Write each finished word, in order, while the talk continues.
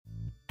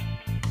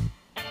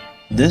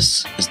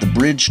This is the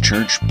Bridge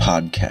Church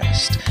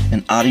Podcast,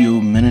 an audio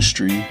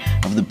ministry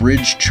of the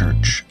Bridge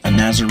Church, a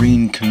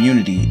Nazarene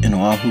community in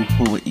Oahu,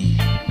 Hawaii.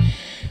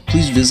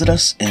 Please visit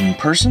us in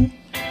person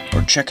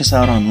or check us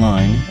out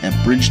online at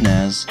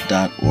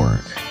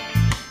bridgenaz.org.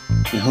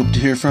 We hope to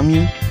hear from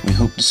you. We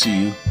hope to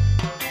see you.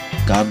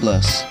 God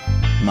bless.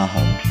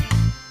 Mahalo.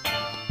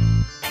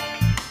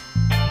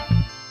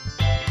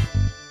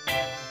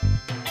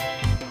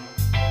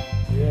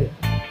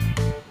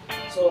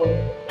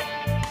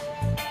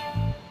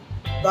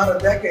 About a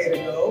decade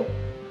ago,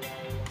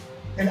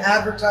 an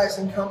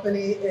advertising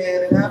company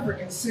in an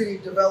African city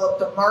developed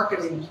a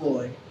marketing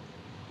ploy.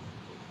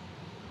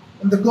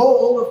 And the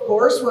goal, of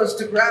course, was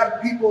to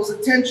grab people's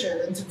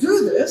attention. And to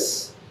do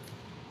this,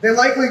 they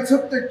likely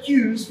took their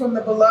cues from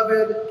the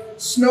beloved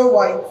Snow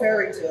White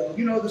fairy tale.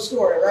 You know the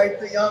story, right?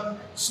 The young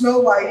Snow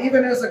White,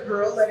 even as a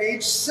girl at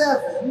age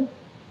 7,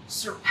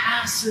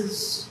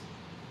 surpasses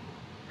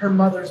her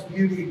mother's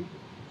beauty.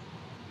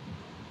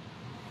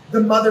 The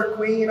Mother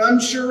Queen,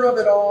 unsure of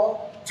it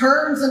all,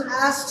 turns and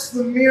asks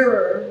the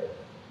mirror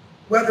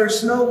whether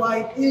Snow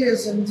White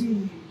is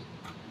indeed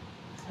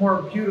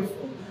more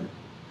beautiful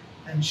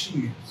than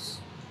she is.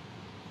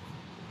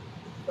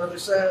 Mother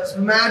says,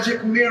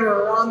 "Magic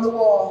mirror on the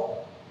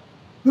wall,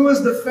 who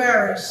is the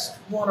fairest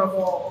one of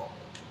all?"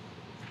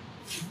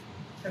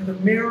 And the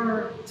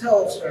mirror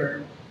tells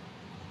her,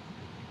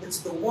 it's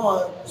the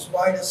one who's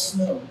white as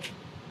snow.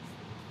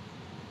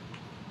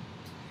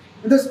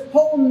 This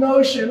whole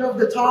notion of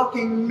the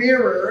talking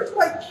mirror, it's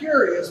quite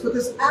curious, but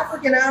this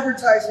African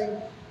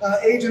advertising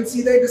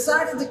agency, they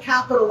decided to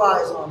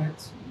capitalize on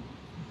it,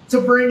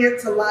 to bring it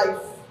to life.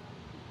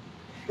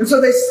 And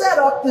so they set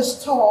up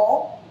this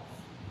tall,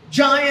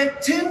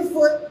 giant,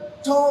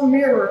 10-foot tall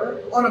mirror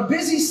on a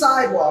busy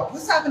sidewalk.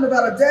 This happened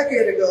about a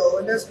decade ago,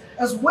 and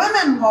as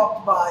women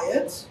walked by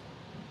it,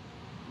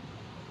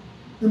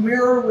 the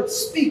mirror would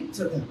speak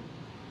to them.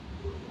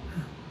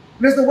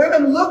 And as the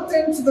women looked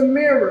into the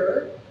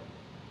mirror,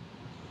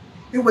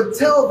 it would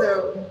tell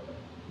them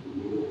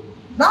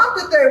not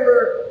that they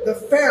were the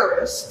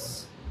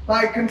fairest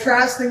by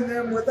contrasting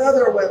them with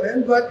other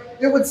women, but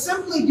it would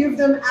simply give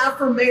them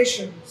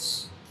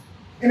affirmations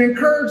and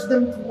encourage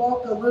them to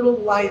walk a little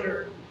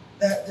lighter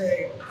that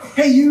day.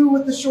 "Hey, you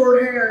with the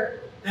short hair,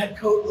 that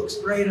coat looks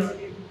great on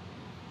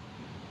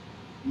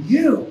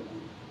you.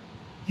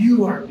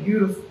 You are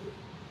beautiful.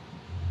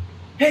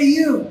 Hey,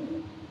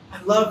 you,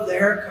 I love the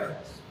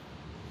haircut."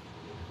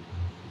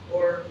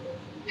 Or,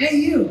 "Hey,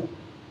 you,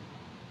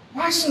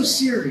 why so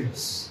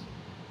serious?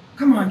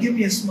 Come on, give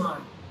me a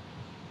smile."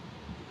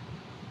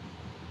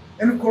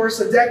 And of course,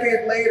 a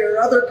decade later,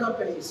 other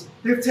companies,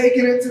 they've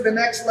taken it to the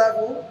next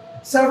level.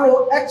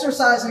 Several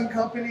exercising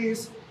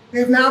companies,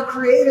 they've now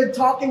created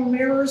talking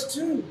mirrors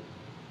too.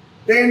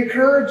 They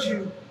encourage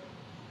you.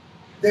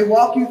 They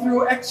walk you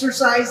through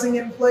exercising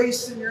in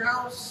place in your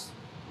house.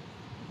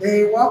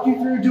 They walk you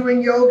through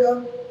doing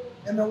yoga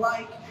and the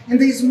like.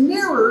 And these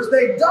mirrors,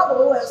 they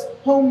double as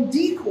home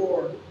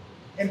decor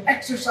and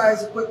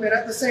exercise equipment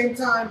at the same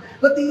time.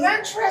 But the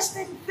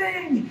interesting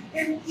thing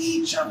in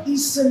each of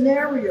these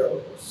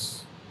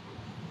scenarios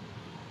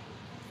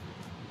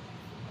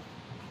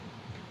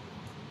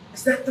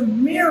is that the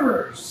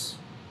mirrors,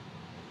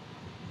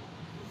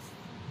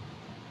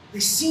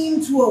 they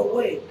seem to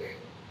awake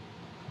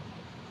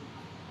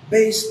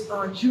based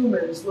on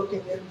humans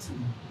looking into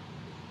them.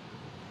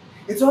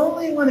 It's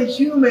only when a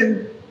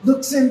human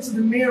looks into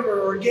the mirror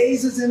or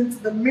gazes into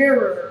the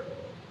mirror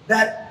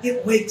that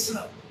it wakes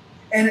up.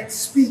 And it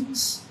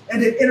speaks,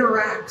 and it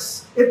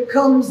interacts. It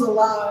comes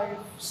alive,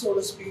 so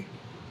to speak.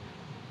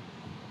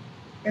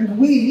 And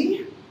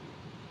we,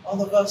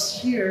 all of us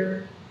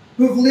here,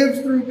 who've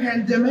lived through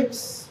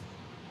pandemics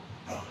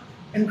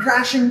and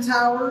crashing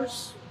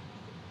towers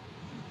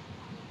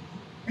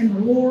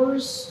and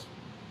wars,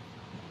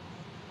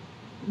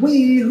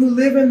 we who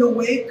live in the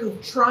wake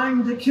of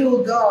trying to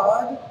kill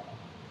God,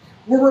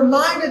 we're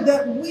reminded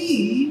that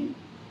we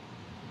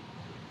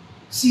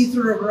see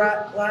through a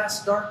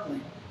glass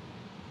darkly.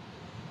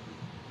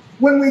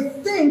 When we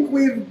think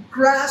we've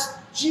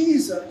grasped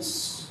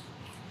Jesus,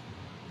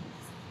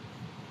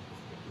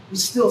 we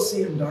still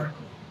see him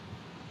darkly.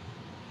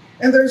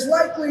 And there's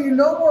likely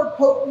no more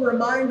potent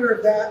reminder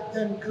of that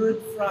than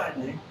Good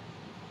Friday.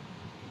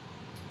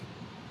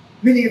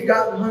 Many have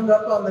gotten hung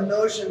up on the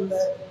notion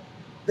that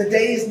the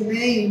day's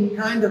name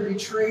kind of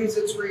betrays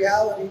its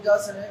reality,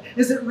 doesn't it?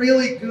 Is it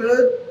really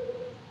good?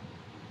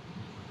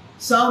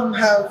 Some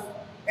have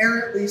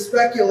errantly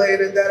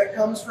speculated that it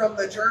comes from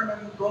the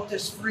German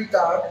Gottes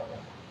Freitag.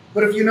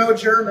 But if you know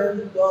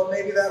German, well,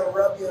 maybe that'll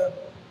rub you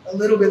a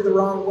little bit the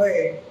wrong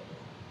way.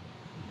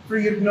 For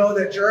you to know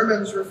that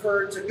Germans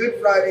refer to Good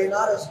Friday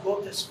not as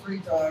Gottes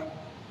Freitag,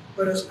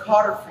 but as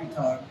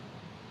Karfreitag,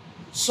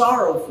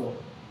 sorrowful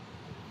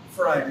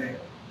Friday.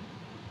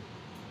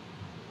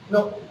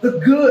 No, the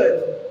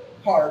good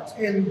part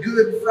in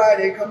Good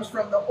Friday comes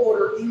from the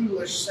older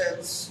English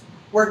sense,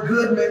 where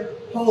good meant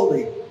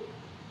holy.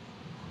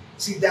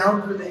 See,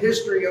 down through the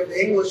history of the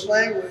English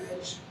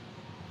language,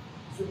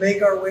 we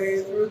make our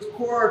way through its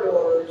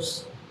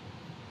corridors,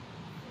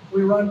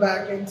 we run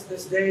back into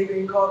this day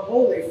being called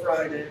Holy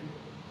Friday,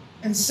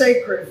 and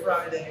Sacred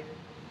Friday,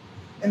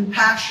 and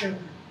Passion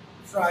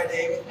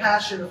Friday, with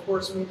passion, of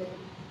course, meaning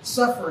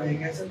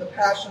suffering, as in the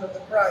Passion of the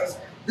Christ.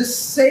 This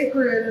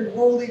sacred and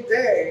holy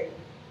day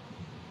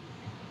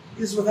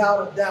is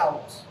without a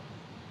doubt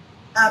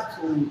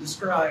aptly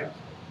described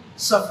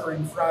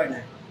Suffering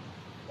Friday,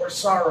 or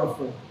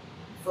Sorrowful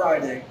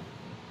Friday.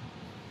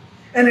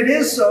 And it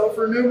is so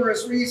for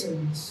numerous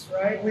reasons,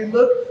 right? We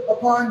look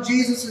upon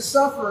Jesus'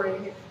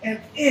 suffering, and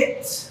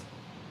it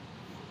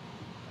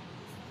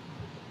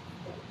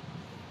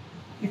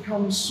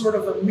becomes sort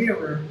of a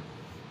mirror.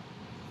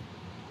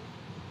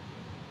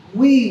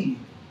 We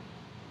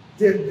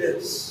did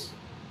this.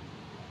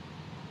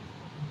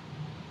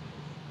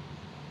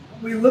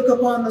 We look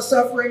upon the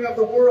suffering of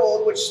the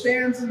world, which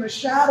stands in the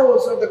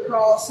shadows of the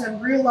cross,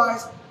 and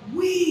realize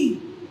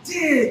we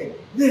did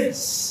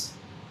this.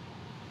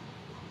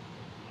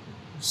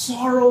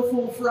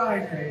 Sorrowful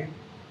Friday,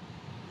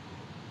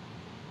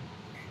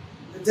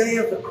 the day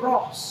of the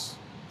cross,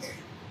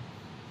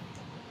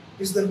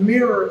 is the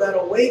mirror that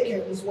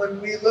awakens when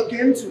we look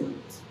into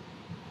it.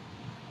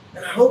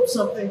 And I hope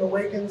something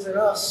awakens in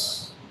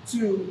us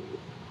too,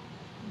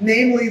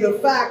 namely the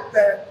fact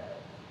that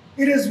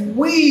it is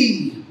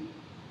we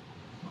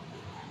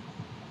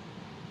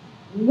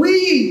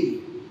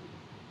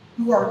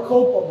who are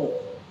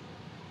culpable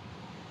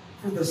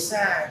for the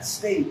sad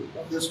state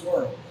of this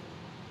world.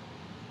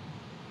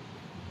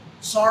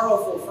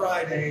 Sorrowful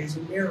Friday is a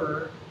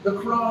mirror. The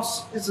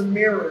cross is a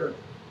mirror.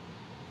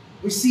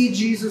 We see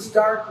Jesus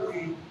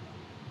darkly,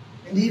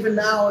 and even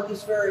now at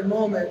this very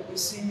moment, we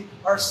see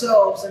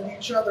ourselves and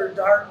each other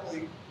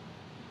darkly.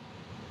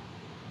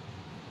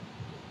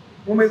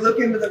 When we look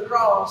into the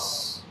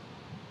cross,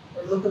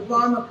 or look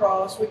upon the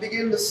cross, we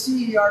begin to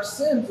see our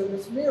sins in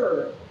this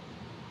mirror,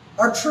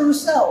 our true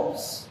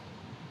selves.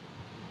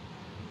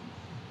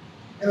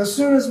 And as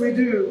soon as we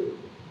do,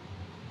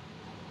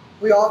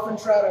 we often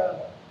try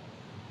to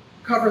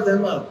cover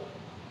them up.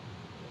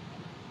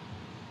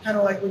 Kind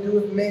of like we do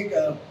with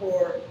makeup,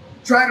 or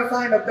try to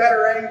find a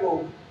better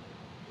angle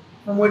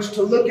from which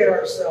to look at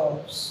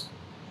ourselves.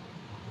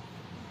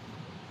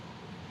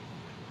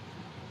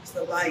 It's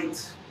the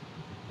light,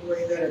 the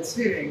way that it's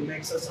hitting,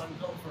 makes us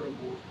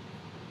uncomfortable.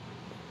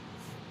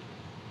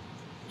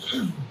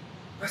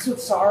 That's what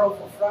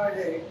Sorrowful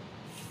Friday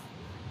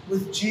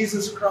with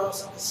Jesus'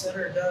 cross at the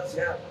center does,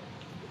 yeah.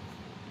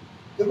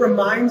 It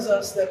reminds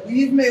us that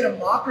we've made a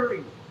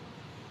mockery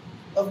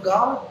of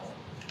God.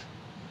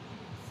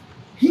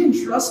 He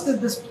entrusted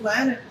this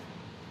planet,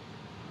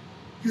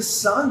 His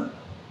Son,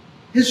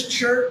 His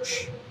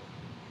church,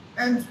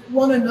 and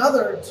one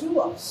another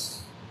to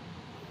us.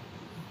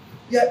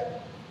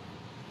 Yet,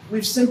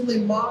 we've simply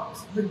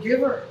mocked the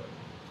giver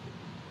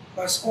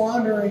by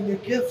squandering the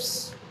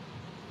gifts.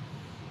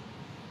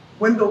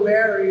 Wendell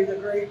Berry, the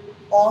great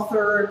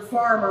author and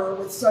farmer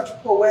with such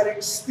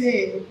poetic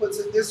sting, puts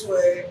it this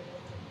way.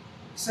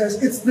 He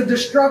says, it's the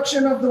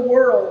destruction of the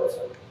world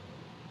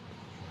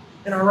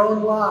in our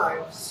own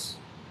lives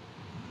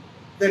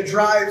that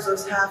drives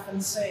us half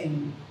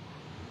insane,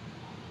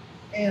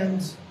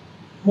 and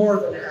more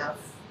than half,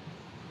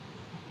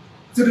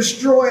 to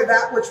destroy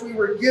that which we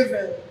were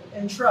given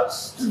in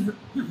trust.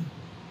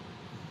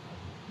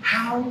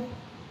 How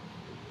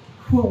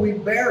will we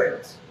bear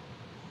it?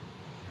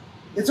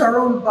 It's our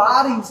own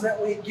bodies that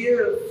we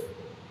give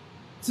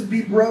to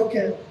be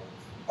broken.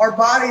 Our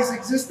bodies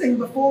existing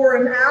before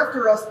and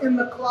after us in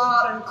the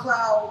clod and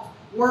cloud,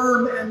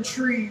 worm and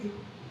tree,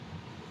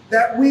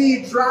 that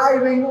we,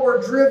 driving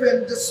or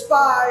driven,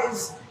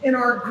 despise in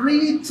our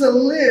greed to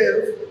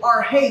live,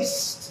 our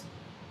haste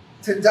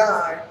to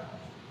die,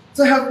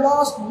 to have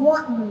lost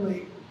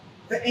wantonly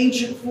the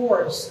ancient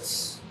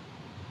forests,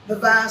 the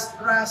vast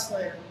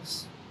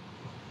grasslands,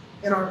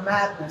 in our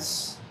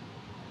madness,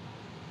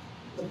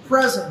 the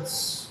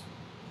presence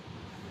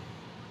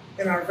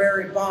in our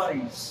very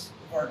bodies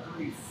of our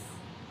grief.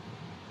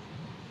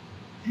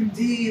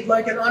 Indeed,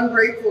 like an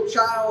ungrateful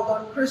child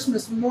on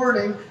Christmas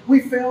morning,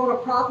 we fail to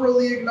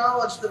properly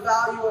acknowledge the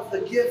value of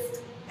the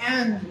gift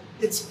and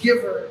its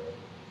giver.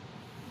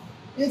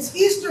 It's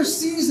Easter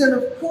season,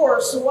 of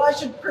course, so why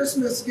should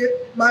Christmas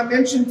get my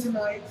mention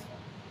tonight?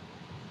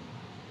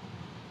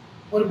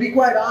 Well, to be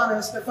quite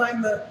honest, I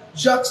find the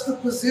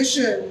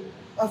juxtaposition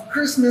of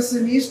Christmas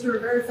and Easter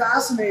very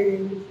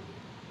fascinating,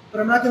 but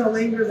I'm not going to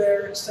linger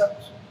there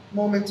except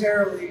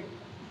momentarily.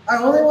 I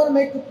only want to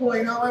make the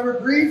point, however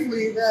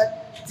briefly,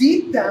 that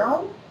deep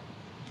down,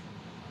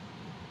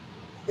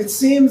 it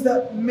seems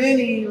that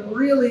many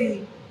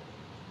really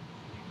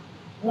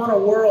want a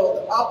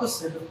world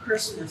opposite of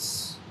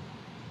Christmas.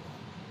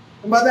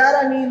 And by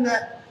that I mean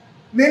that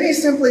many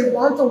simply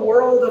want a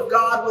world of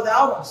God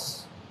without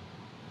us.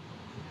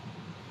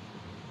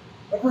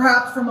 Or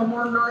perhaps from a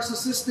more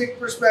narcissistic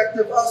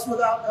perspective, us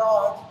without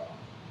God.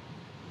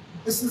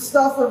 It's the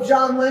stuff of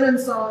John Lennon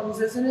songs,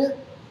 isn't it?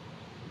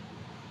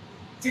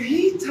 Did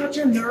he touch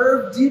a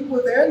nerve deep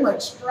within,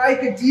 like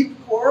strike a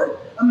deep chord?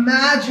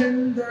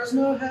 Imagine there's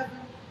no heaven.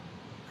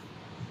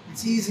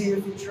 It's easy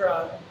if you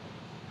try.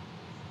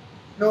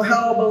 No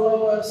hell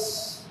below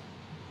us,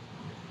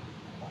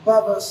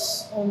 above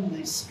us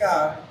only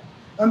sky.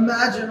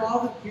 Imagine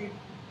all the people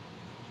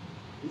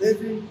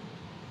living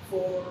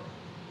for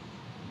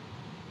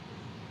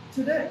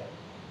today.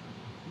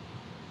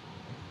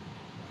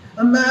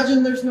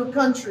 Imagine there's no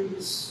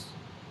countries.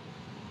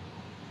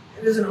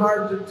 It isn't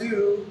hard to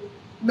do.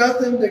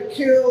 Nothing to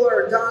kill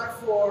or die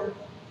for.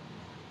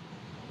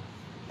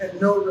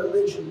 And no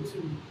religion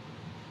too.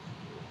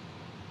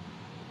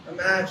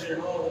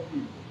 Imagine all the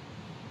people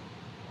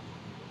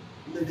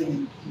living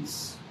in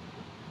peace.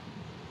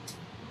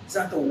 Is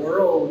that the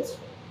world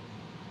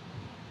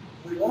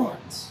we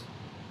want?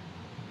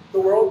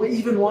 The world we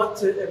even want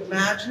to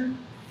imagine?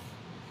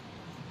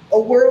 A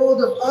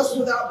world of us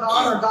without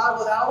God or God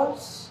without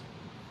us?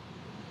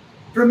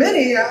 For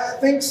many, I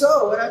think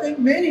so. And I think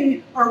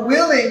many are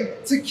willing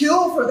to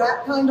kill for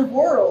that kind of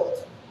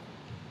world.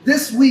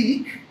 This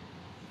week,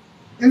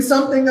 in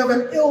something of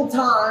an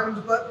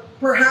ill-timed but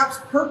perhaps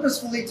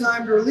purposefully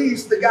timed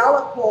release, the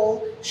Gallup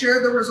poll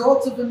shared the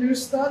results of a new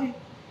study.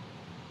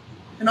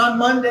 And on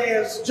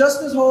Monday,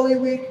 just as Holy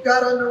Week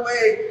got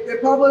underway, they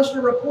published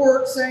a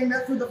report saying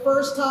that for the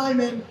first time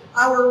in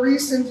our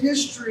recent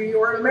history,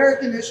 or in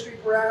American history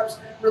perhaps,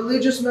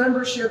 religious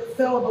membership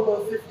fell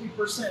below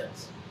 50%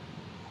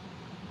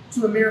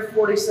 to a mere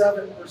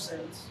 47%.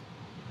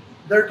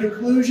 Their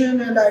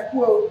conclusion, and I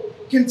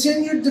quote,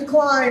 "Continued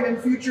decline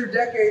in future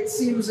decades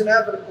seems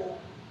inevitable."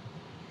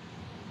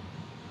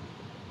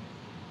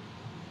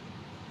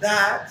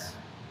 That,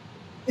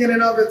 in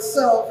and of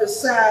itself, is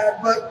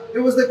sad, but it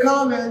was the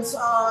comments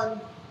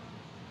on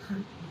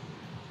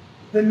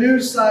the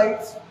news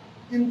site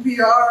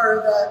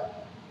NPR,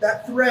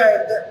 that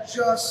thread that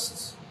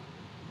just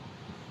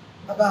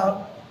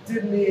about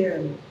did me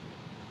in.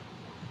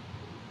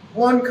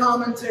 One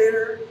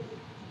commentator,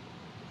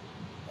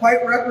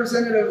 quite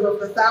representative of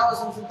the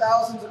thousands and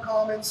thousands of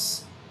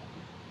comments,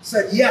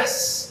 said,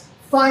 "Yes,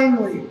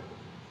 finally.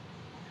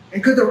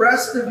 And could the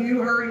rest of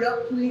you hurry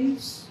up,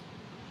 please?"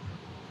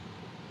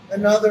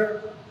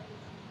 Another,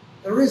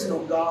 "There is no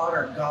God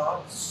or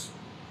gods."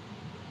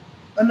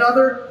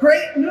 Another,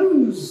 "Great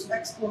news!"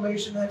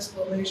 Exclamation,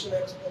 exclamation,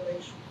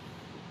 exclamation.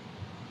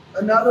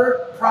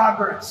 Another,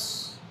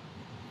 "Progress."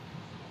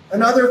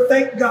 Another,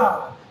 "Thank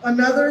God."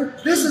 Another,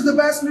 "This is the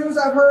best news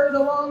I've heard in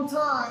a long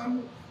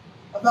time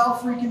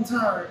about freaking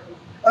time."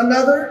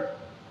 Another,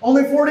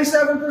 "Only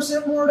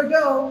 47% more to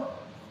go."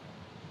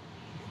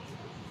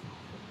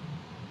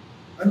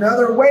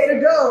 Another, "Way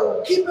to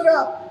go. Keep it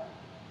up."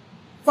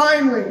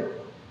 Finally,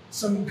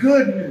 some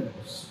good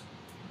news.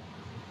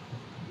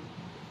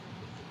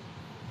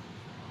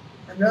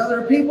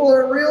 Another, "People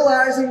are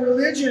realizing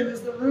religion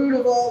is the root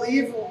of all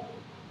evil."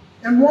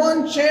 And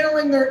one,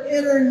 channeling their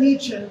inner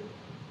Nietzsche,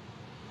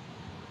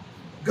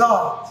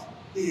 "God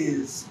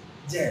is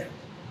dead."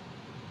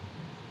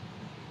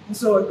 And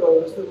so it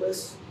goes, the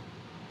list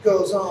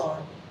goes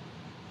on.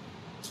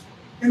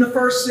 In the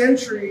first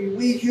century,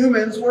 we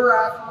humans were,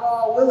 after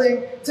all,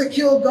 willing to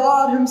kill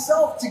God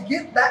himself to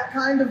get that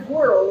kind of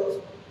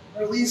world.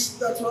 Or at least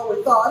that's what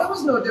we thought. It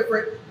was no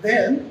different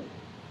then.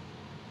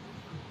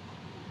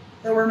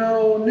 There were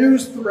no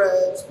news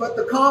threads, but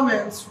the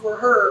comments were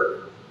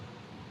heard.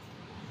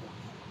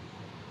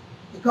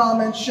 The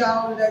comments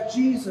shouted at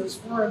Jesus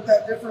weren't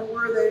that different,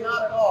 were they?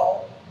 Not at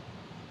all.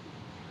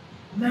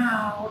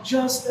 Now,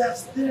 just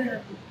as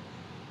then,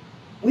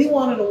 we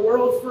wanted a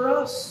world for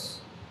us,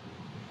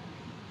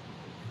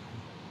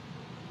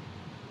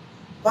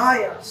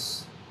 by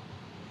us,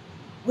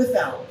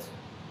 without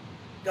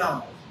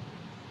God.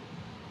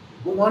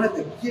 We wanted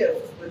the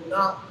gift, but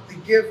not the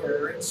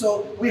giver. And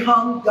so we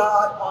hung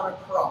God on a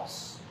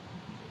cross.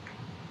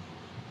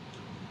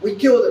 We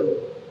killed him.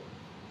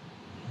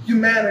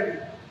 Humanity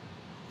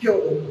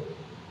killed him.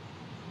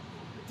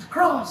 The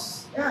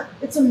cross, yeah,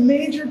 it's a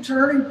major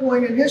turning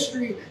point in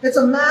history. It's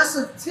a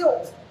massive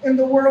tilt in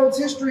the world's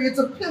history. It's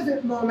a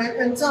pivot moment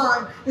in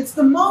time. It's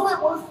the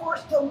moment we're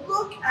forced to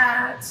look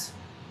at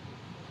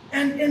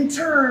and in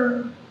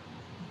turn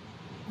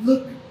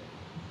look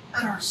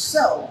at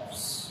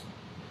ourselves.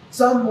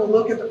 Some will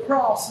look at the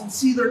cross and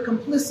see their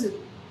complicity.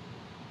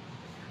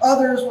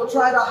 Others will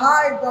try to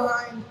hide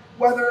behind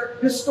whether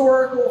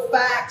historical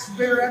facts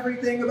bear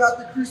everything about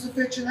the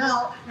crucifixion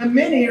out, and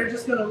many are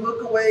just going to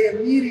look away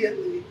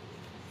immediately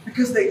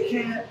because they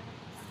can't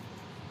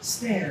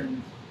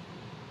stand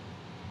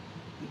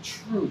the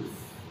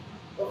truth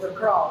of the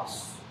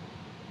cross.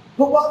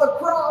 But while the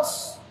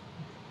cross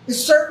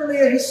is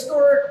certainly a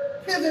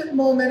historic pivot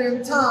moment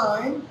in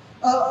time,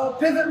 a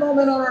pivot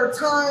moment on our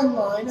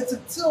timeline, it's a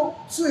tilt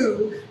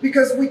too,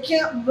 because we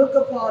can't look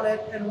upon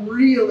it and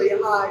really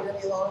hide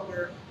any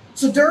longer.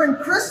 So during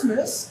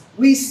Christmas,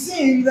 we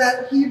sing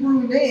that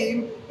Hebrew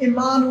name,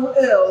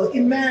 Emmanuel,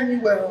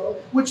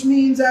 which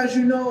means, as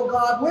you know,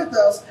 God with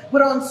us.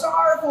 But on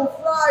Sorrowful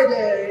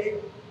Friday,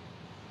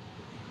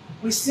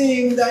 we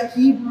sing that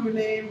Hebrew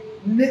name,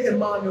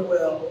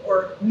 Emmanuel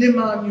or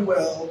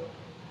Nimmanuel,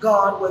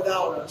 God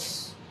without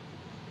us.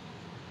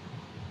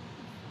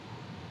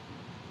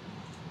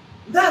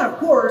 That, of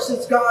course,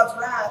 is God's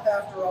wrath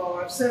after all.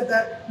 I've said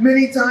that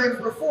many times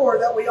before,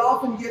 that we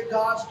often get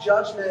God's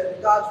judgment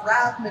and God's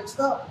wrath mixed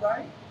up,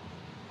 right?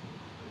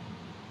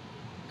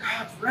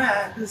 God's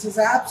wrath is his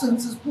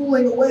absence is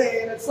pulling away,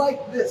 and it's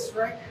like this,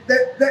 right?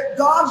 That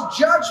God's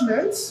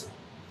judgment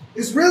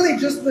is really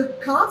just the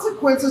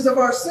consequences of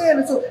our sin.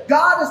 And so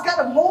God is kind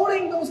of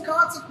holding those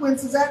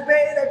consequences at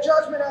bay, that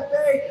judgment at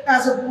bay,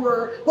 as it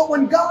were. But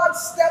when God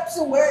steps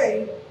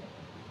away,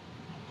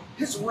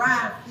 his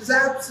wrath, his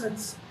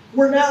absence,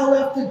 we're now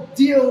left to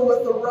deal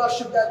with the rush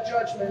of that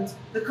judgment,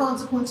 the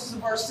consequences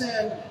of our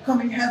sin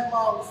coming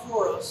headlong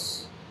for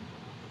us.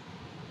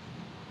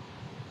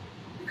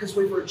 Because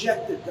we've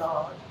rejected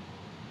God.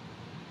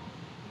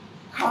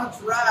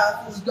 God's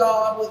wrath is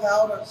God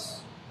without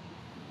us.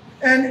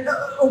 And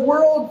a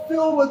world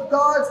filled with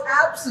God's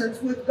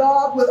absence, with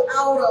God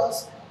without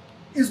us,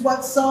 is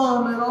what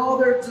some in all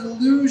their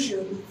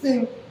delusion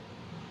think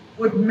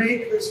would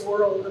make this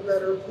world a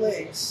better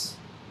place.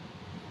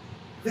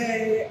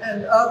 They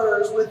and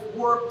others with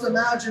warped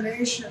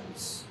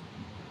imaginations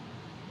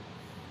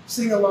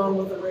sing along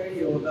with the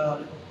radio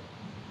about it.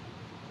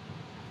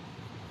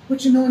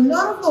 But you know,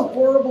 none of the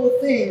horrible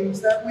things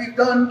that we've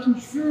done can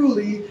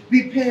truly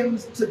be pinned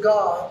to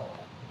God.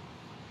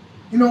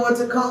 You know,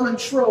 it's a common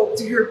trope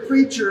to hear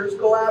preachers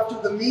go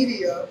after the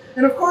media,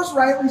 and of course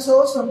rightly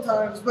so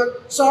sometimes,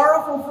 but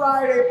Sorrowful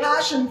Friday,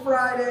 Passion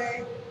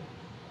Friday,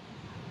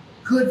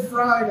 Good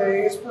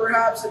Friday is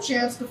perhaps a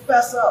chance to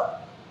fess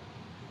up,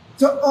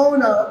 to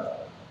own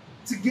up,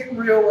 to get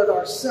real with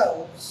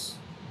ourselves.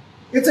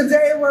 It's a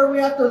day where we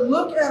have to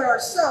look at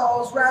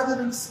ourselves rather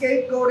than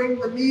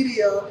scapegoating the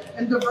media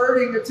and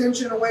diverting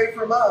attention away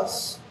from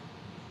us.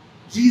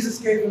 Jesus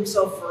gave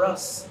himself for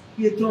us.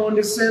 He atoned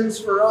his sins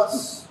for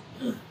us.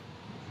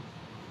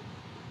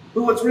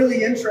 But what's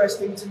really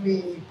interesting to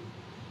me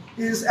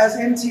is, as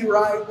N.T.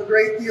 Wright, the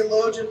great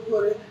theologian,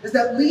 put it, is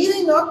that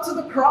leading up to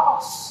the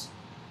cross,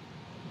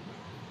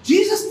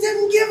 Jesus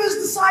didn't give his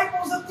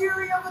disciples a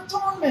theory of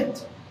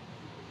atonement.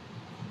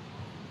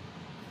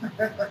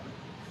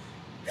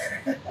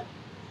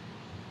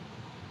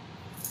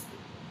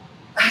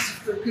 As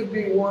if there could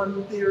be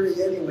one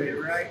theory anyway,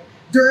 right?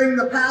 During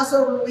the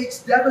Passover week's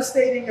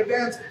devastating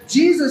events,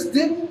 Jesus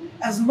didn't,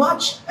 as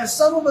much as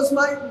some of us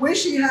might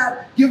wish he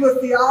had, give a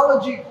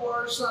theology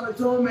course on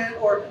atonement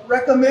or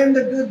recommend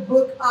a good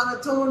book on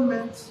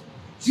atonement.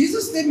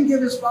 Jesus didn't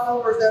give his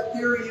followers that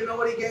theory. You know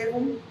what he gave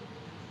them?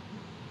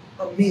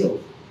 A meal.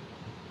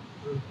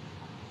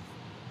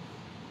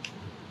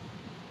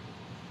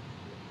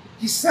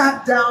 He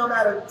sat down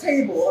at a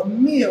table, a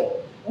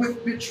meal,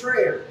 with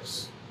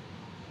betrayers.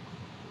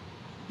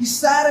 He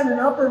sat in an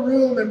upper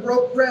room and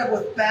broke bread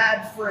with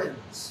bad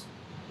friends.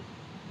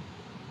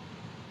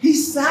 He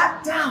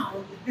sat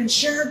down and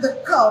shared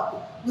the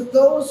cup with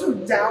those who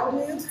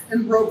doubted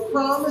and broke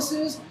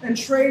promises and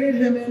traded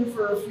him in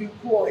for a few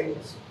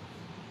coins.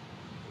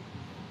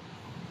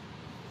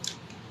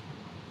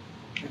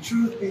 The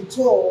truth be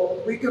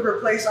told, we could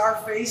replace our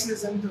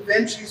faces in Da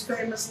Vinci's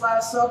famous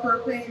Last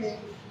Supper painting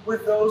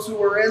with those who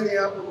were in the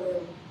upper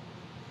room.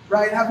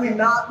 Right? Have we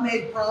not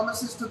made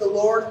promises to the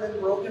Lord and then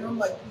broken them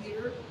like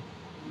Peter?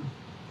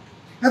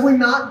 Have we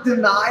not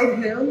denied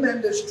him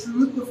and his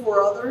truth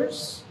before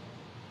others?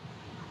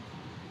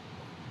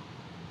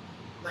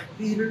 Like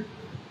Peter?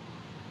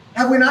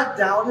 Have we not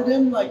doubted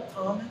him like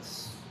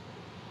Thomas?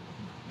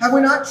 Have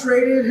we not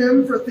traded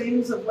him for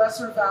things of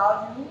lesser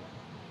value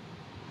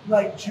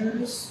like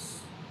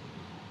Judas?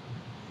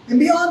 And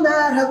beyond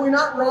that, have we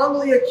not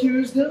wrongly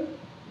accused him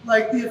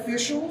like the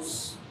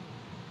officials?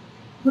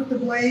 Put the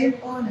blame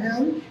on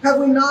him? Have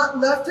we not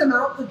left him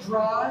out to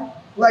dry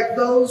like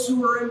those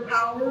who were in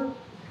power?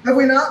 Have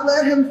we not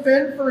let him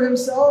fend for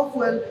himself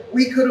when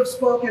we could have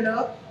spoken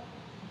up?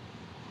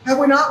 Have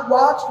we not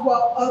watched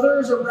while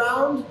others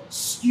around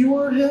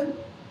skewered him?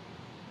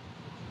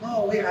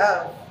 Oh, we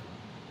have.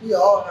 We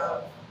all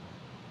have.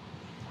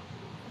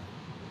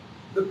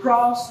 The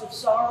cross of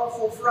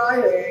Sorrowful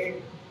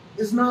Friday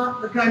is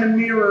not the kind of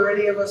mirror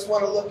any of us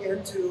want to look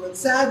into. And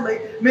sadly,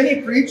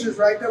 many preachers,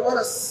 right, they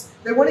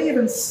want to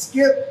even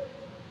skip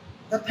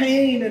the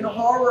pain and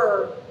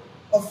horror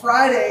of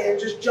Friday and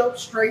just jump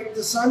straight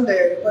to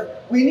Sunday.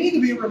 But we need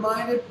to be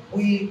reminded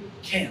we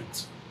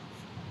can't.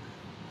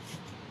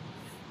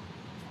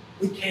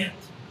 We can't.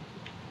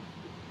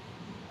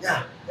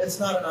 Yeah, it's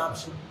not an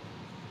option.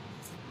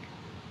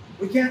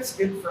 We can't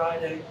skip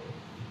Friday.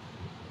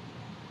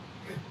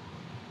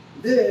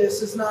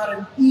 This is not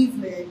an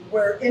evening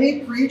where any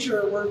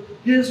preacher with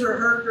his or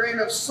her grain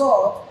of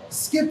salt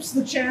skips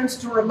the chance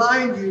to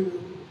remind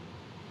you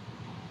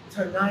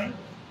tonight,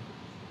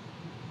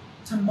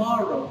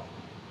 tomorrow,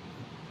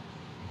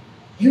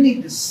 you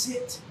need to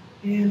sit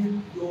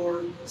in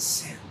your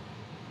sin.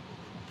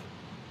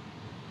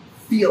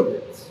 Feel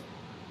it.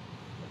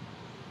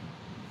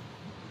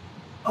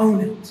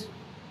 Own it.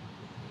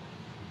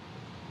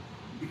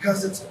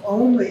 Because it's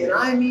only, and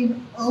I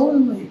mean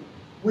only,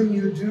 when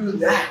you do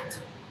that,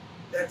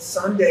 that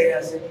Sunday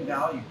has any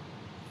value.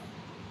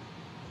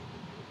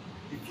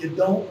 If you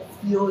don't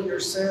feel your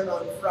sin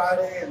on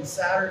Friday and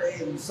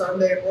Saturday and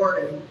Sunday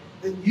morning,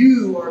 then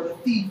you are the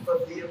thief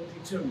of the empty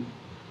tomb.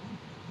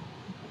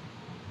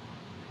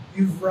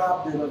 You've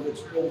robbed it of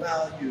its real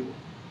value.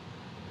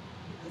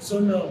 And so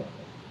no,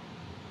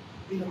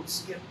 we don't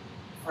skip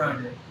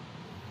Friday.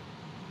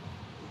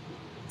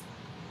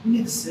 We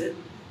need to sit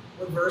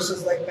with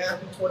verses like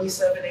Matthew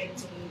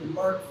 27:18 and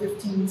Mark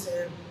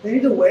 15:10. They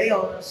need to weigh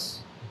on us.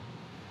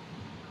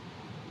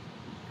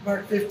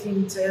 Mark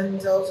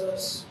 15:10 tells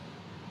us,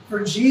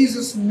 for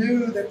Jesus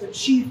knew that the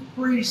chief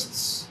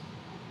priests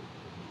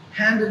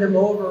handed him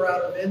over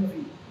out of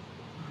envy.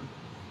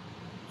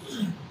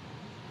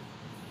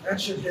 That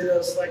should hit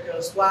us like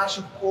a splash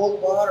of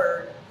cold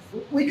water.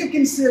 We could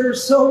consider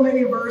so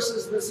many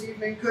verses this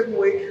evening, couldn't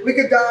we? We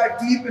could dive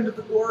deep into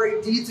the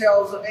gory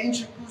details of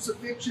ancient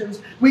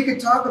crucifixions. We could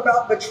talk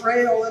about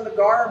betrayal in the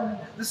garden,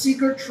 the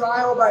secret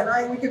trial by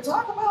night. We could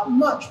talk about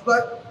much,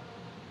 but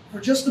for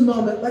just a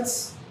moment,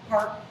 let's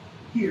park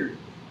here.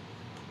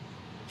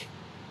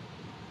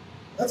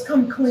 Let's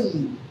come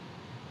clean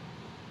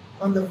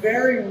on the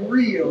very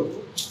real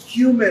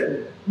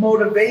human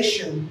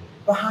motivation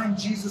behind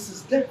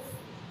Jesus' death.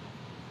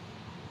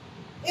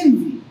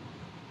 Envy.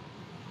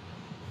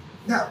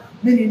 Now,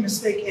 many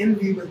mistake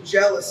envy with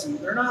jealousy.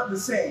 They're not the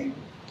same.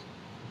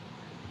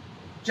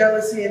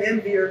 Jealousy and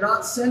envy are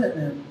not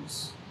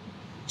synonyms.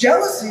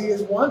 Jealousy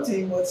is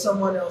wanting what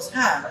someone else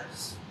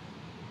has.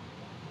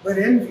 But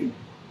envy,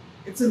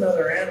 it's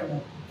another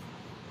animal.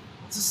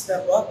 It's a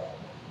step up.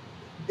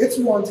 It's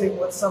wanting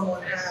what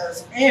someone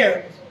has,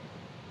 and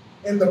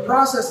in the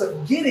process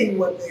of getting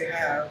what they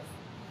have,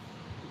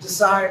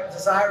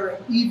 desiring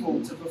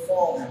evil to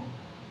befall them.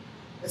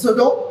 And so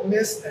don't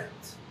miss that.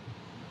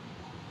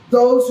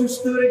 Those who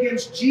stood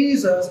against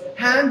Jesus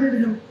handed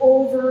him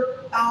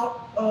over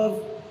out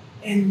of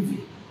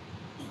envy.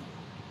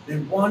 They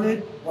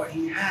wanted what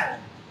he had.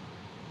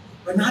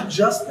 But not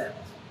just that.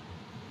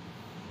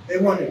 They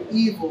wanted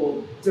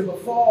evil to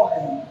befall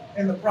him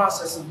in the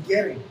process of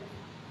getting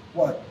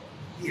what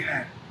he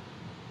had.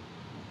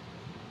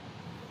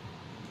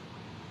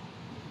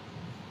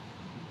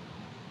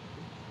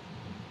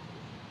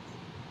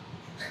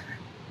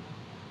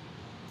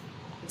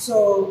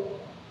 So,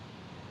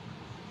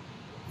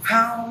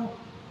 how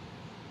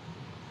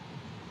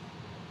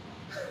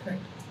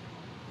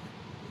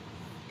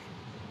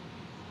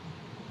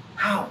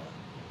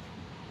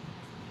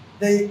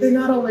they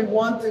not only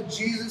wanted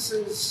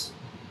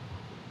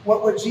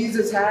what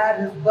Jesus had,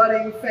 his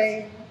budding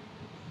fame,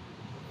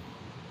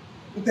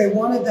 but they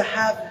wanted to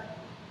have it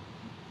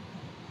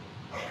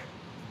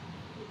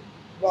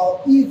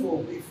while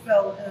evil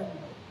befell him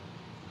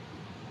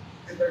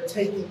in their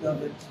taking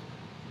of it.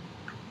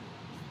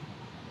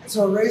 And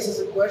so it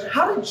raises a question: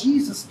 how did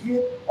Jesus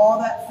get all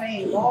that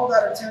fame, all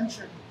that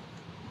attention?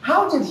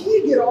 How did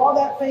he get all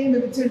that fame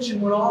and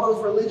attention when all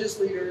those religious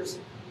leaders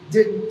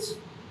didn't?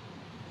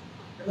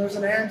 And there's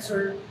an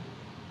answer.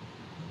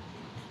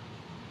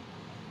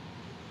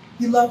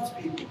 He loved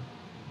people.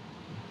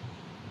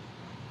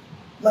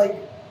 Like,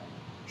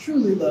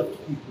 truly loved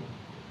people.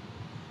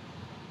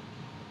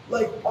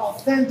 Like,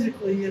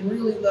 authentically and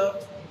really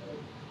loved people.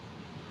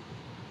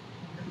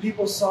 And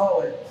people saw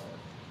it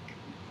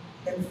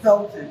and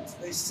felt it.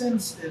 They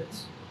sensed it.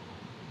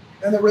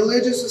 And the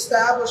religious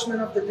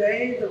establishment of the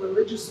day, the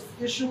religious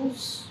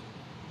officials,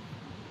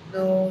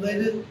 no, they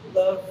didn't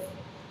love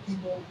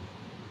people.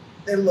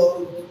 They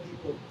loathed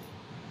people.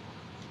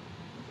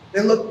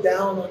 They looked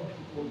down on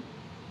people.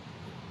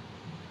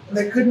 And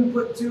they couldn't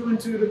put two and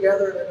two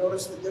together to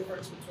notice the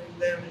difference between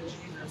them and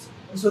Jesus.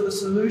 And so the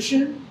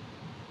solution?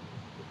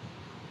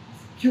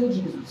 Kill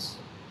Jesus.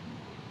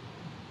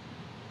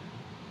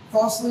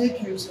 Falsely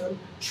accuse him,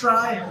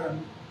 try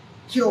him,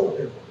 kill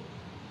him.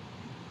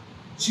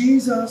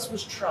 Jesus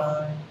was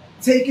tried,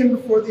 taken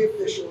before the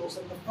officials,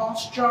 and the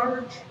false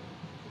charge?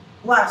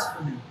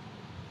 Blasphemy.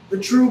 The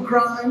true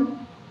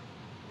crime?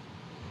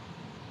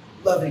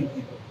 Loving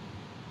people.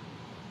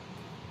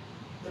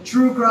 The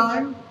true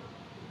crime?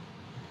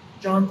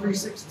 John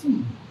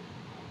 3:16.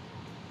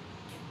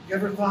 You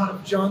ever thought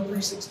of John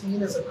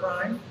 3:16 as a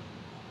crime?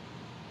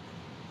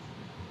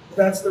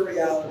 That's the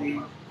reality.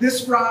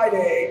 This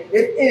Friday,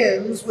 it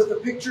ends with a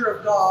picture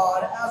of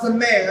God as a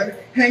man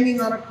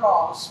hanging on a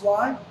cross.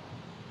 Why?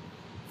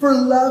 For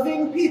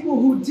loving people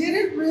who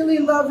didn't really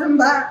love him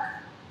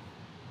back.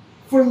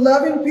 For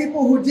loving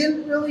people who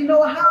didn't really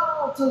know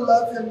how to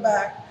love him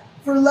back.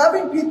 For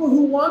loving people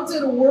who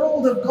wanted a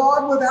world of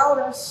God without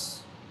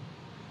us.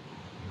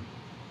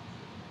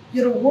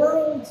 Yet a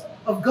world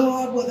of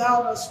God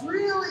without us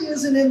really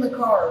isn't in the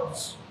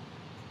cards.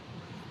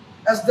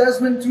 As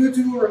Desmond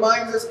Tutu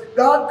reminds us,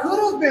 God could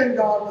have been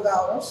God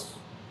without us,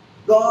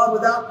 God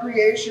without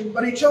creation,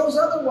 but he chose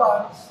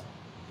otherwise.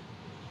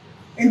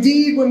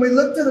 Indeed, when we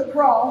look to the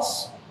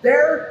cross,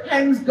 there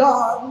hangs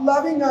God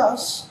loving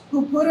us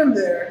who put him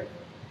there.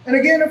 And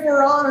again, if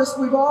we're honest,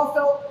 we've all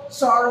felt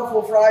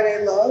sorrowful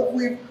Friday love.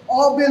 We've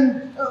all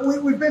been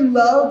we've been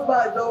loved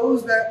by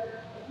those that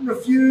we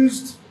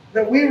refused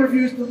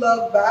to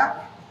love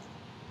back.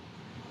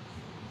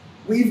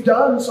 We've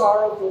done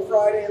sorrowful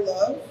Friday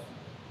love.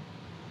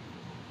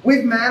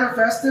 We've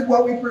manifested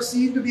what we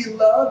perceive to be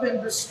love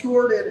in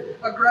distorted,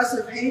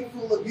 aggressive,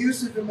 hateful,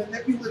 abusive, and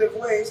manipulative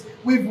ways.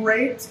 We've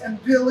raped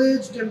and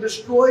pillaged and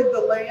destroyed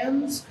the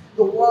lands,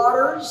 the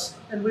waters,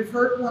 and we've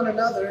hurt one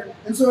another.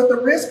 And so at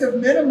the risk of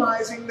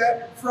minimizing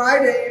that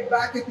Friday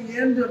back at the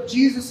end of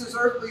Jesus'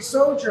 earthly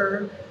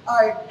sojourn,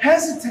 I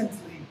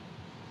hesitantly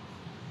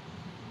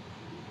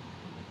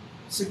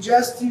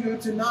suggest to you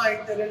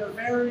tonight that in a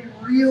very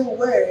real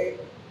way,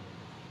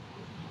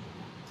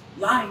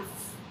 life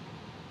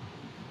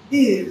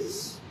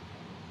is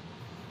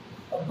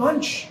a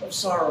bunch of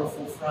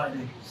sorrowful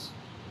Fridays,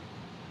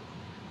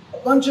 a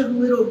bunch of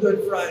little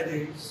Good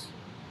Fridays,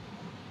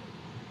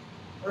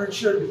 or it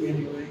should be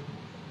anyway.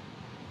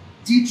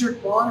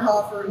 Dietrich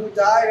Bonhoeffer, who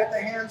died at the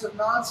hands of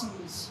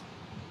Nazis,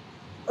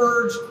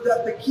 urged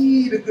that the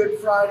key to Good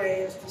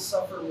Friday is to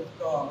suffer with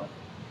God.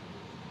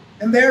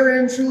 And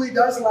therein truly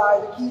does lie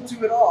the key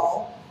to it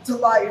all, to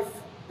life.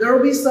 There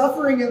will be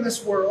suffering in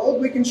this world.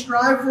 We can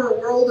strive for a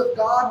world of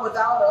God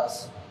without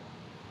us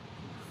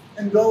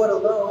and go it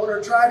alone,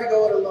 or try to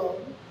go it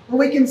alone. Or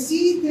we can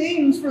see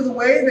things for the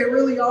way they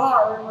really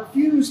are and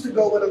refuse to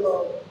go it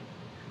alone.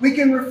 We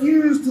can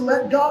refuse to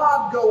let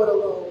God go it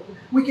alone.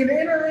 We can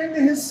enter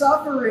into His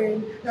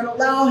suffering and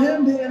allow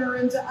Him to enter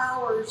into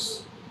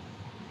ours.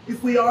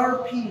 If we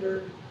are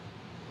Peter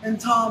and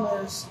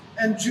Thomas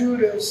and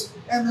Judas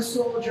and the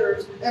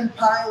soldiers and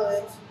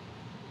Pilate,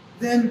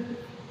 then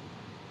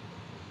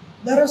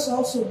let us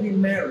also be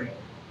Mary.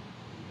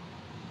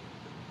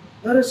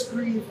 Let us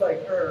grieve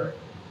like her.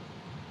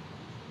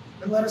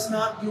 And let us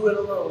not do it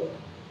alone,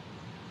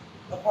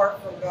 apart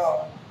from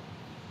God.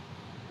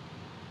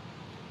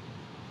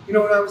 You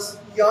know, when I was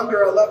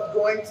younger, I loved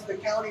going to the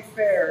county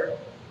fair,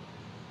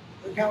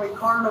 the county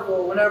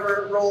carnival,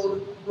 whenever it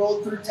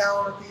rolled through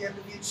town at the end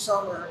of each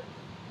summer.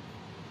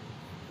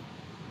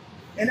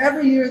 And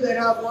every year they'd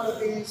have one of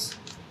these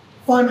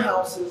fun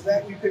houses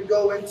that you could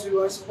go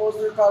into. I suppose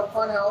they're called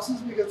fun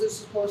houses because they're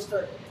supposed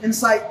to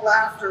incite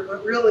laughter,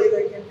 but really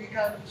they can be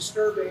kind of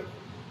disturbing.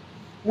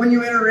 When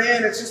you enter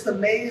in, it's just a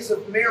maze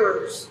of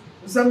mirrors.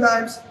 And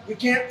sometimes you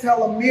can't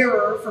tell a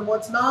mirror from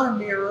what's not a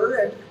mirror,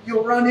 and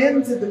you'll run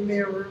into the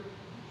mirror.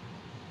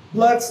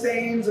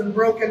 Bloodstains and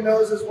broken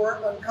noses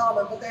weren't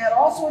uncommon, but they had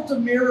all sorts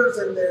of mirrors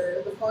in there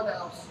in the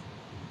funhouse.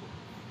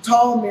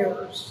 Tall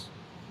mirrors,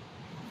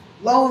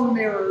 long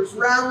mirrors,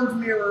 round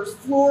mirrors,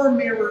 floor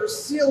mirrors,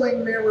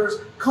 ceiling mirrors,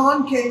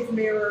 concave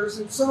mirrors,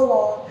 and so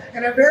on.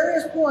 And at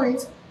various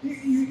points,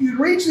 you'd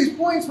reach these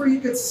points where you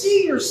could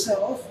see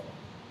yourself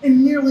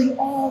in nearly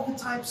all the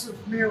types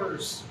of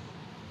mirrors.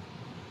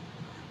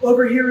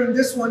 Over here in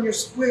this one, you're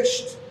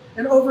squished.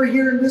 And over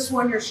here in this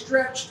one, you're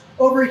stretched.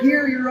 Over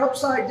here, you're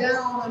upside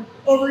down. And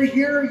over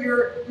here,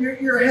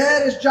 your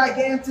head is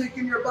gigantic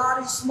and your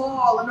body's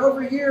small. And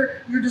over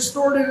here, you're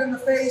distorted in the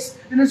face.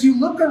 And as you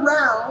look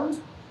around,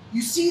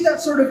 you see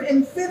that sort of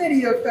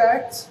infinity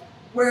effect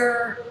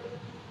where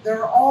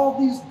there are all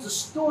these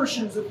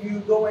distortions of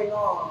you going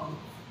on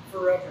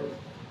forever.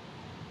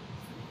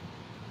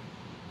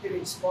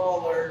 Getting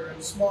smaller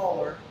and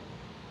smaller.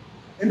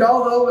 And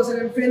although it was an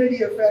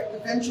infinity effect,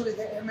 eventually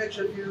the image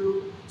of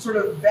you sort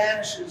of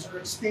vanishes or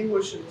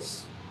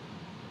extinguishes.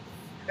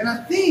 And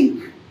I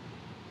think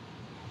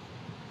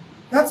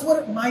that's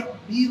what it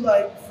might be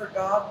like for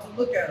God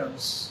to look at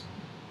us.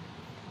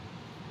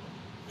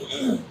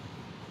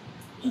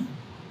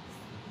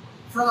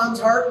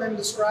 Franz Hartmann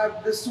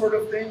described this sort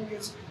of thing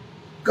as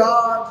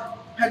God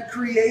had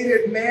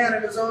created man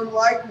in His own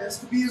likeness,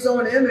 to be His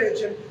own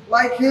image and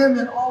like Him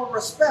in all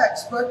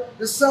respects, but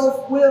the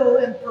self-will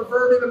and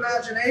perverted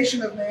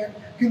imagination of man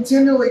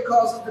continually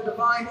causes the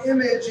divine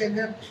image in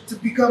him to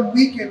become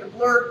weakened,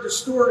 blurred,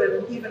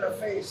 distorted, and even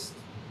effaced.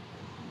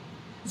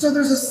 So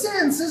there's a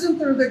sense, isn't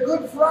there, that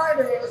Good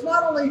Friday is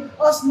not only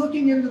us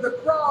looking into the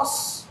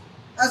cross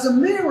as a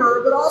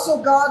mirror, but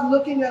also God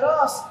looking at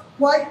us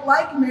quite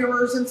like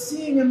mirrors and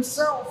seeing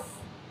Himself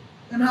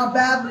and how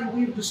badly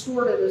we've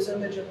distorted His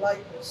image and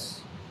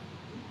likeness.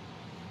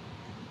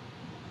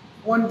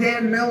 One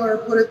Dan Miller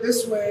put it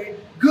this way: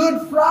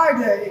 Good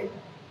Friday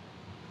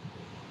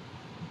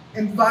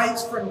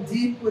invites from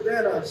deep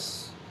within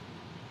us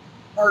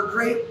our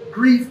great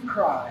grief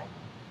cry,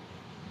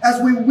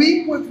 as we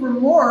weep with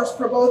remorse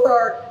for both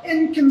our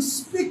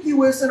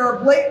inconspicuous and our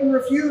blatant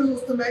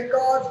refusals to make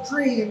God's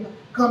dream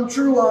come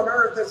true on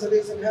earth as it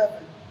is in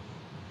heaven.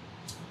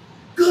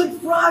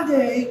 Good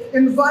Friday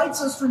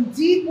invites us from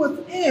deep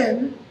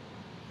within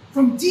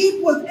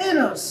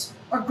us,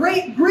 a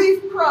great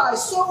grief cry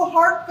so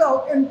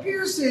heartfelt and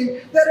piercing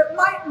that it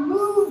might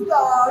move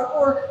God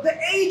or the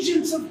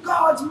agents of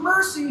God's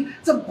mercy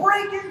to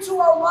break into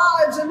our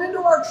lives and into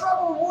our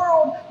troubled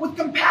world with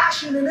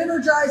compassion and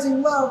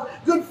energizing love.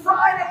 Good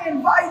Friday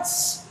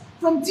invites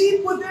from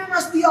deep within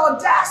us the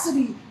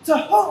audacity to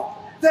hope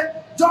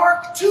that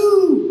dark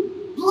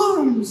too,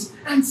 moves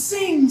and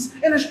sings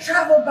and is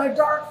traveled by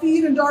dark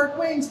feet and dark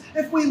wings,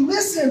 if we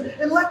listen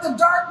and let the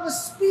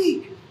darkness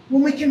speak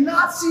when we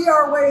cannot see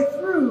our way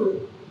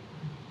through,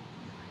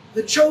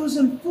 the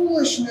chosen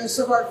foolishness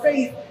of our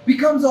faith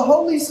becomes a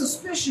holy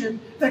suspicion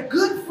that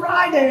Good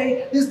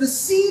Friday is the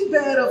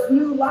seedbed of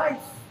new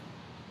life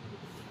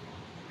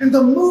and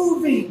the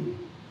moving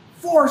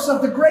force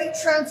of the great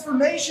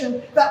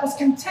transformation that was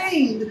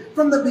contained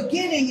from the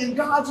beginning in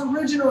God's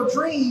original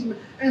dream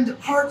and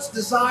heart's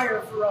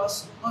desire for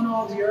us on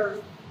all the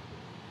earth.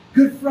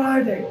 Good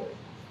Friday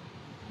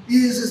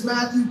is, as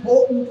Matthew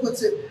Bolton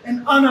puts it,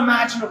 an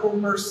unimaginable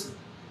mercy.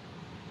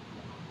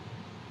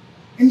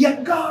 And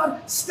yet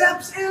God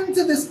steps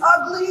into this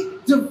ugly,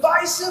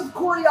 divisive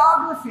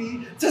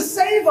choreography to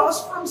save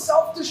us from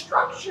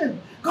self-destruction.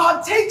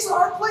 God takes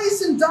our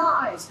place and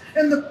dies.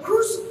 And the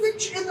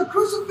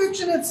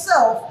crucifixion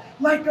itself,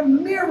 like a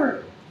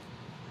mirror,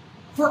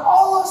 for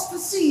all us to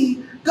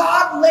see,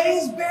 God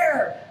lays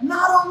bare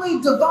not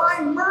only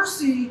divine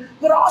mercy,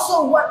 but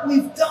also what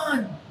we've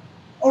done,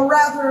 or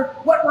rather,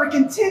 what we're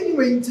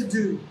continuing to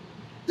do.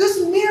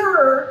 This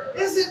mirror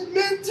isn't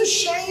meant to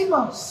shame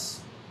us.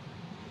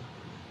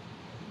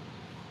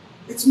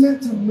 It's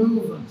meant to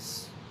move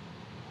us,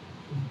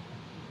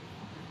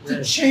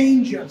 to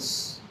change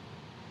us,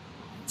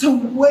 to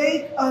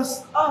wake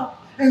us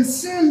up and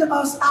send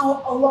us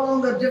out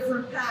along a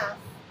different path.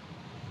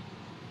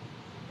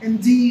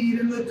 Indeed,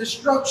 in the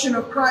destruction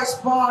of Christ's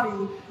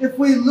body, if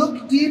we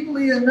look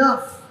deeply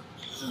enough,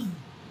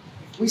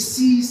 we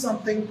see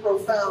something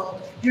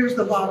profound. Here's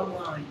the bottom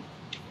line.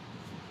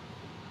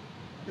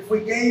 If we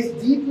gaze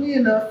deeply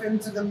enough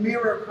into the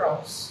mirror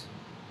cross,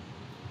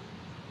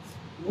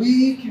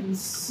 we can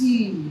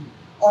see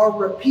our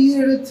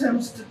repeated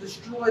attempts to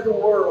destroy the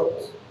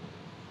world,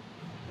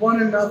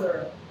 one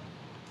another,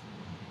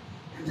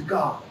 and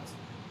God.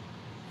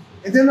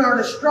 And in our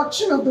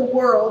destruction of the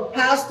world,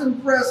 past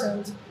and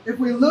present, if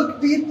we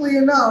look deeply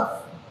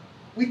enough,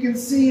 we can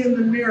see in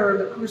the mirror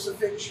the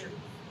crucifixion.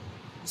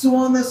 So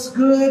on this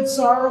good,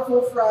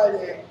 sorrowful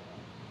Friday,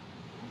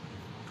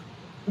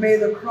 may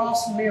the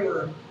cross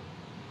mirror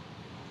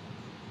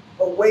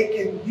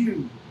awaken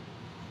you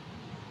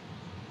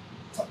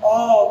to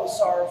all the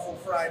sorrowful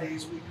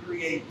Fridays we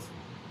create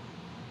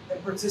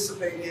and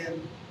participate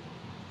in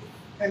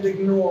and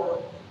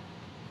ignore.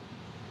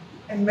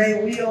 And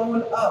may we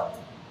own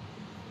up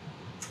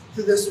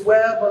to this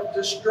web of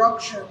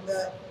destruction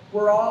that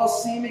we're all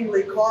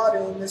seemingly caught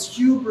in, this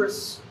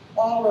hubris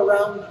all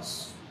around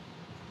us.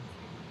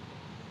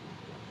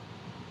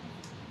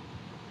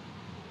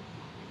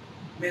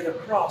 May the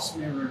cross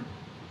mirror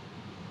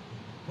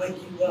wake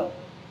you up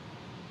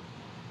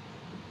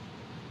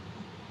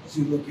as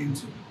you look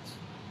into it.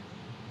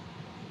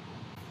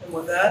 And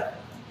with that,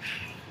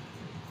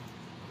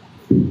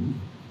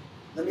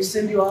 let me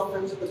send you off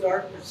into the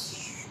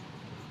darkness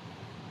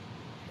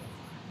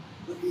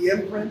with the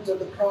imprint of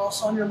the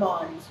cross on your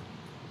mind.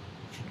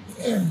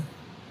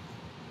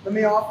 Let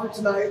me offer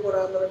tonight what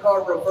I'm going to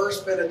call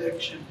reverse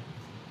benediction,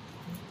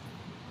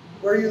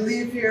 where you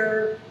leave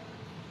here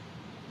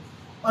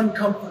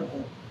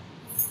uncomfortable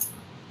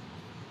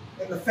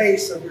in the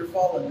face of your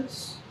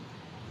fallenness.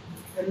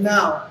 And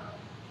now,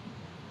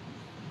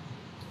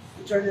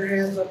 you turn your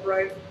hands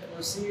upright and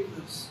receive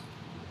this.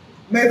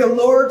 May the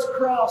Lord's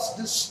cross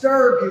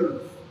disturb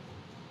you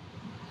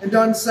and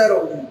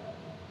unsettle you.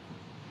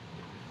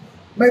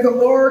 May the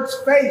Lord's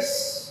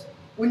face,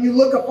 when you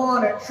look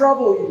upon it,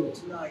 trouble you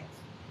tonight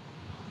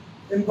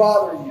and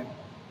bother you.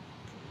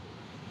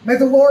 May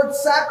the Lord's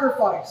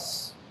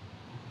sacrifice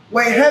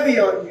weigh heavy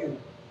on you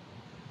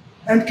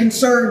and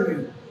concern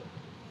you.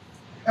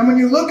 And when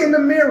you look in the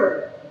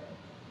mirror,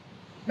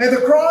 may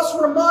the cross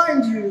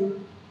remind you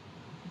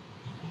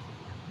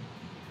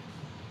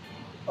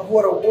of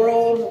what a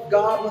world of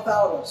God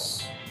without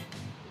us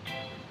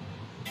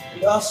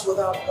and us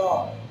without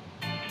God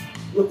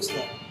looks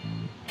like.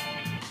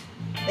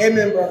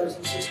 Amen, brothers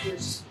and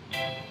sisters.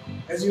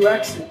 As you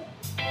exit,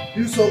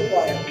 do so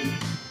quietly.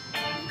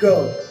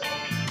 Go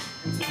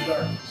into the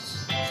darkness.